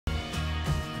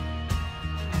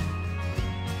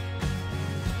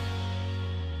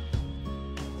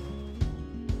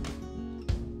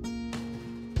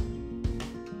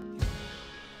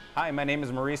Hi, my name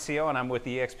is Mauricio and I'm with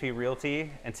eXp Realty,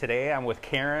 and today I'm with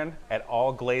Karen at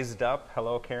All Glazed Up.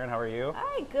 Hello Karen, how are you?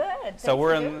 Hi, good. So Thanks we're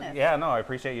for in, doing this. yeah, no, I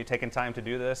appreciate you taking time to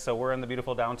do this. So we're in the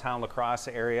beautiful downtown La Crosse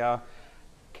area.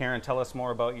 Karen, tell us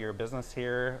more about your business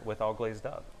here with All Glazed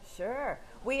Up. Sure.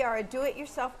 We are a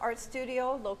do-it-yourself art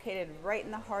studio located right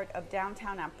in the heart of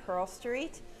downtown on Pearl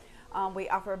Street. We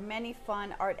offer many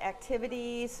fun art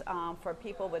activities for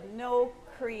people with no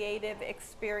creative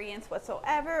experience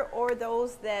whatsoever, or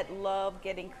those that love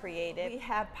getting creative. We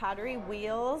have pottery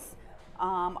wheels.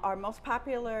 Our most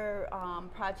popular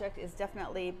project is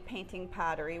definitely painting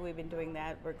pottery. We've been doing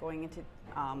that. We're going into,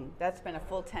 that's been a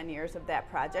full 10 years of that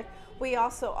project. We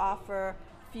also offer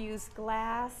fused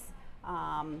glass,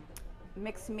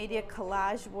 mixed media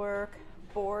collage work,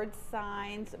 board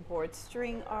signs, board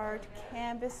string art,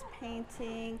 canvas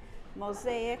painting,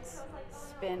 mosaics,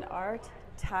 spin art,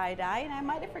 tie-dye, and I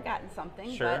might have forgotten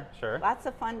something, Sure, but sure. lots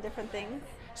of fun different things.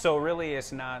 So really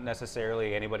it's not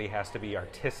necessarily anybody has to be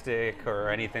artistic or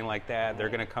anything like that. They're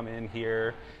gonna come in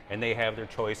here and they have their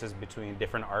choices between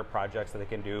different art projects that they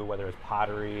can do, whether it's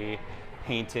pottery,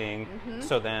 painting.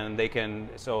 So then they can,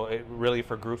 so it really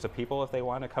for groups of people if they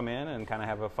want to come in and kind of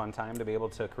have a fun time to be able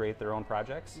to create their own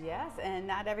projects. Yes, and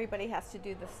not everybody has to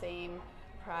do the same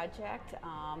project.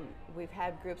 We've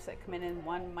had groups that come in and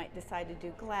one might decide to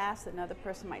do glass, another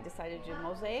person might decide to do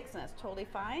mosaics, and that's totally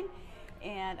fine.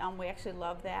 And we actually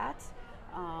love that.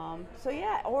 So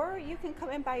yeah, or you can come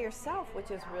in by yourself,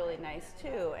 which is really nice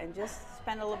too, and just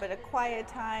spend a little bit of quiet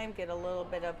time, get a little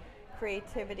bit of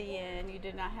creativity in. You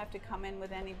do not have to come in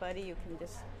with anybody. You can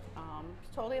just,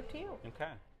 it's totally up to you. Okay.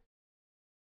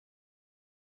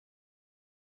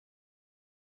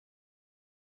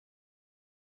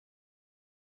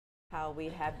 How we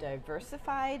have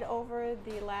diversified over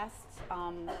the last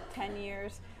 10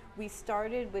 years. We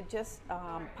started with just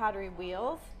pottery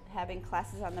wheels, having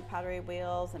classes on the pottery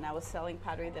wheels, and I was selling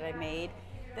pottery that I made.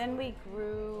 Then we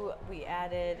grew, we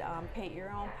added paint your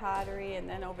own pottery, and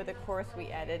then over the course we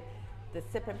added the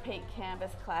sip and paint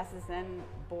canvas classes and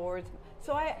boards.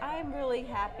 So I'm really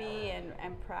happy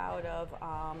and proud of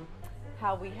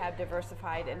how we have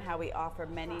diversified and how we offer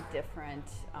many different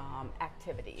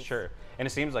activities. Sure, and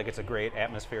it seems like it's a great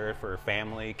atmosphere for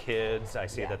family, kids. I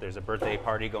see that there's a birthday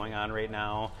party going on right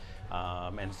now.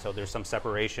 And so there's some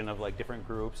separation of like different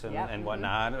groups and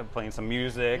whatnot, playing some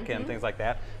music and things like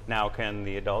that. Now can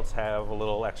the adults have a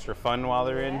little extra fun while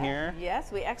they're in here?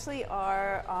 Yes, we actually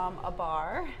are a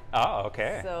bar. Oh,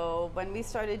 okay. So when we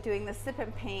started doing the sip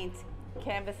and paint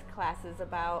canvas classes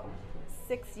about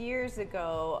 6 years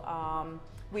ago,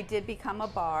 we did become a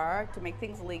bar to make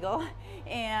things legal.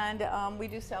 And we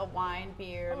do sell wine,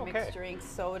 beer, mixed drinks,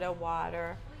 soda,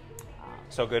 water.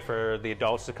 So good for the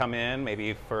adults to come in,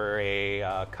 maybe for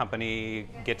a company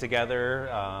get-together,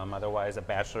 otherwise a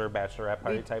bachelorette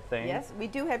party type thing. Yes, we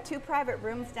do have 2 private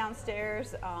rooms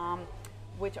downstairs,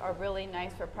 which are really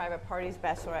nice for private parties,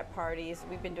 bachelorette parties.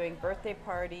 We've been doing birthday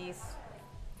parties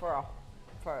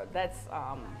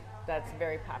that's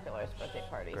very popular, birthday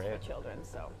parties for children.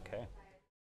 So. Okay.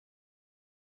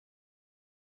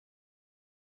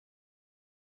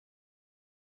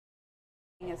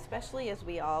 Especially as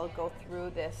we all go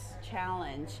through this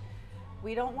challenge,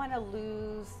 we don't want to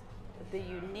lose the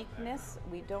uniqueness.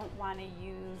 We don't want to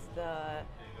use the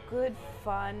good,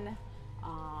 fun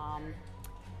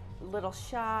little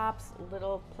shops,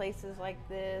 little places like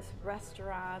this,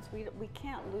 restaurants. We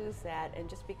can't lose that and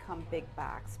just become big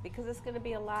box, because it's going to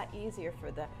be a lot easier for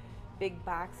the big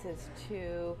boxes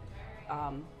to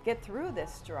get through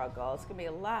this struggle. It's going to be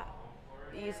a lot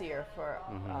easier for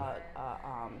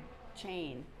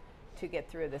chain to get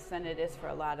through this than it is for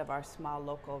a lot of our small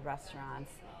local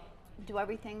restaurants. Do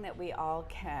everything that we all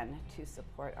can to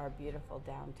support our beautiful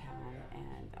downtown,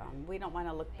 and we don't want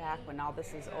to look back when all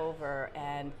this is over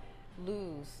and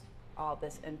lose all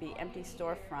this and be empty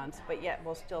storefronts, but yet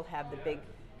we'll still have the big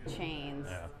chains.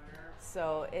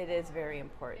 So it is very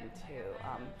important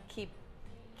to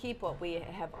keep what we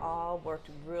have all worked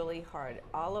really hard.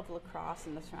 All of La Crosse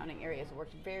and the surrounding areas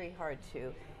worked very hard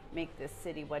to make this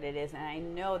city what it is, and I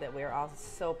know that we're all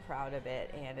so proud of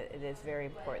it, and it is very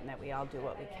important that we all do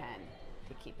what we can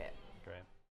to keep it. Great.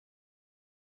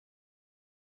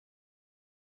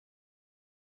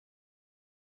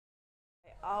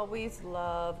 I always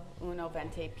love Uno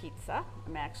Venti pizza.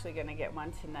 I'm actually going to get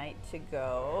one tonight to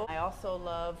go. I also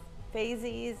love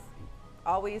Faisies,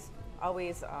 always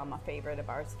a favorite of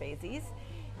ours, Faisies,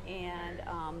 and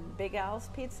Big Al's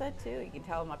Pizza too. You can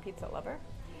tell I'm a pizza lover.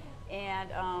 And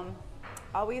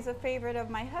always a favorite of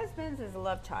my husband's is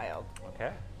Love Child.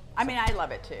 Okay. I mean, I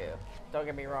love it too. Don't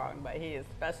get me wrong, but he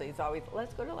especially, he's always,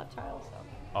 let's go to Love Child.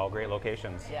 So. All great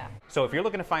locations. Yeah. So if you're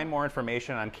looking to find more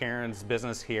information on Karen's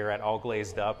business here at All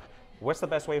Glazed Up, what's the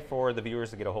best way for the viewers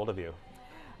to get a hold of you?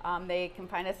 They can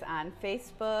find us on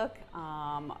Facebook.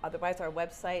 Otherwise, our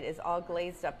website is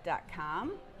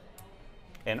allglazedup.com.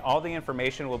 And all the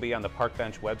information will be on the Park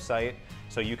Bench website,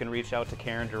 so you can reach out to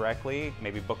Karen directly,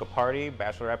 maybe book a party,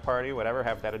 bachelorette party, whatever,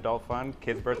 have that adult fun,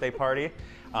 kid's birthday party.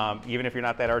 Even if you're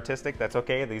not that artistic, that's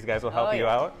okay. These guys will help you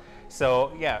out.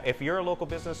 So yeah, if you're a local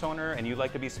business owner and you'd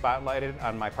like to be spotlighted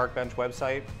on my Park Bench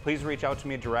website, please reach out to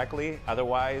me directly.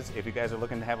 Otherwise, if you guys are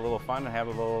looking to have a little fun and have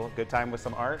a little good time with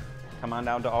some art, come on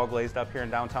down to All Glazed Up here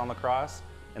in downtown La Crosse.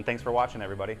 And thanks for watching,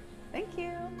 everybody. Thank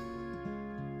you.